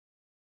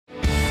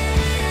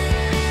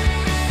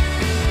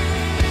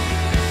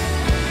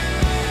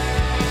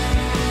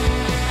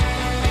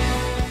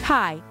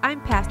I'm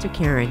Pastor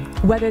Karen.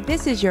 Whether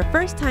this is your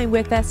first time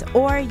with us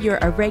or you're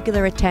a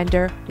regular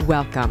attender,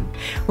 welcome.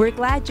 We're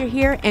glad you're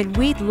here and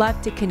we'd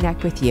love to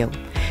connect with you.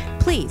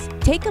 Please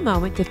take a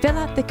moment to fill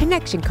out the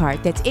connection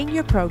card that's in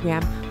your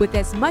program with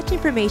as much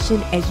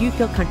information as you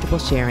feel comfortable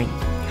sharing.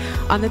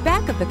 On the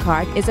back of the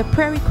card is a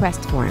prayer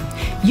request form.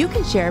 You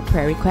can share a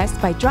prayer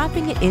request by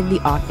dropping it in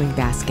the offering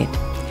basket.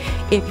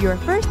 If you're a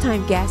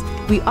first-time guest,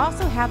 we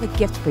also have a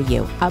gift for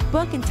you, a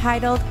book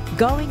entitled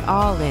Going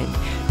All In.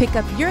 Pick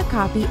up your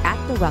copy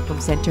at the Welcome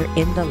Center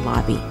in the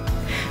lobby.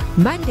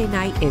 Monday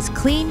night is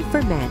Clean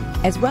for Men,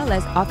 as well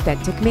as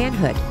Authentic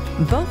Manhood.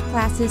 Both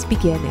classes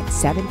begin at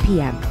 7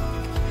 p.m.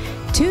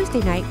 Tuesday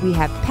night, we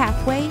have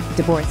Pathway,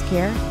 Divorce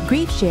Care,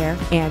 Grief Share,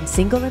 and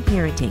Single and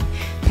Parenting.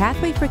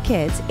 Pathway for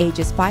kids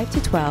ages 5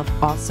 to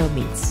 12 also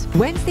meets.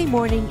 Wednesday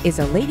morning is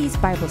a ladies'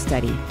 Bible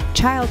study.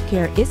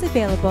 Childcare is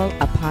available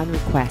upon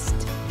request.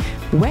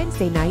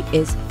 Wednesday night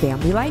is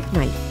Family Life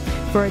Night.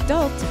 For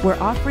adults, we're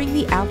offering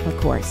the Alpha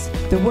Course,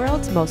 the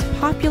world's most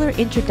popular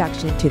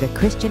introduction to the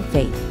Christian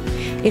faith.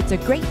 It's a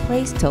great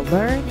place to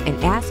learn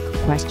and ask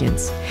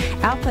questions.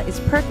 Alpha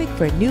is perfect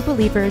for new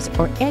believers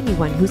or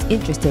anyone who's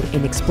interested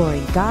in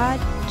exploring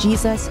God,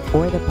 Jesus,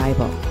 or the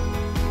Bible.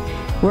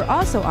 We're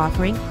also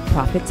offering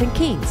Prophets and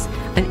Kings,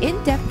 an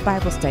in-depth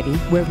Bible study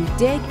where we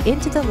dig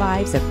into the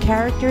lives of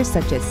characters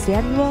such as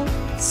Samuel,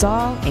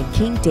 Saul, and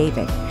King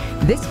David.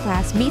 This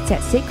class meets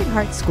at Sacred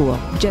Heart School,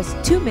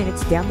 just 2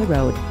 minutes down the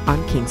road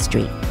on King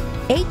Street.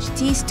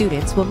 HT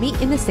students will meet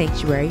in the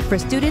sanctuary for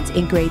students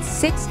in grades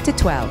 6 to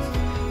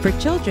 12. For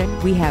children,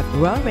 we have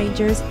Royal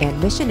Rangers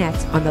and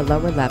Missionettes on the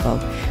lower level.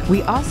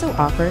 We also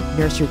offer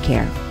nursery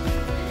care.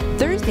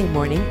 Thursday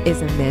morning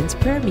is a men's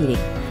prayer meeting.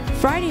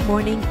 Friday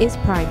morning is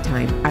Prime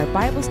Time, our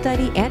Bible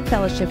study and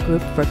fellowship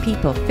group for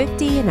people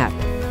 50 and up.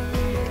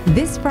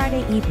 This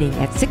Friday evening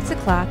at 6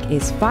 o'clock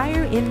is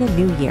Fire in the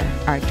New Year,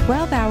 our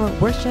 12-hour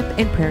worship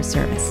and prayer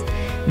service.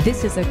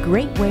 This is a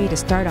great way to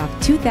start off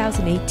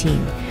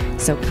 2018.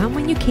 So come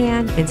when you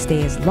can and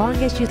stay as long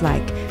as you'd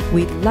like.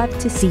 We'd love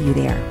to see you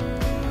there.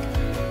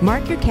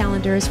 Mark your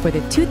calendars for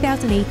the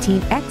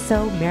 2018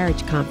 XO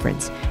Marriage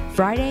Conference,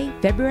 Friday,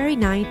 February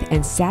 9th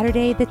and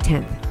Saturday the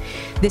 10th.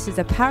 This is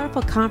a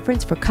powerful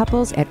conference for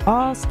couples at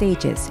all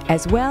stages,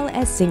 as well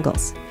as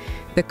singles.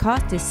 The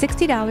cost is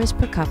 $60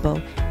 per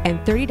couple and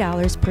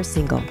 $30 per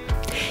single.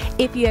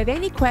 If you have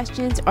any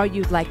questions or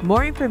you'd like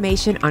more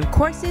information on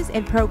courses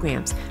and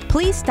programs,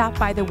 please stop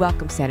by the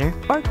Welcome Center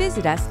or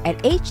visit us at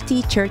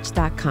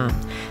htchurch.com.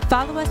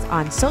 Follow us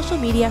on social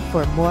media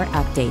for more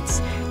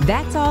updates.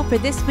 That's all for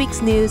this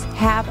week's news.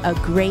 Have a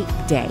great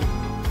day.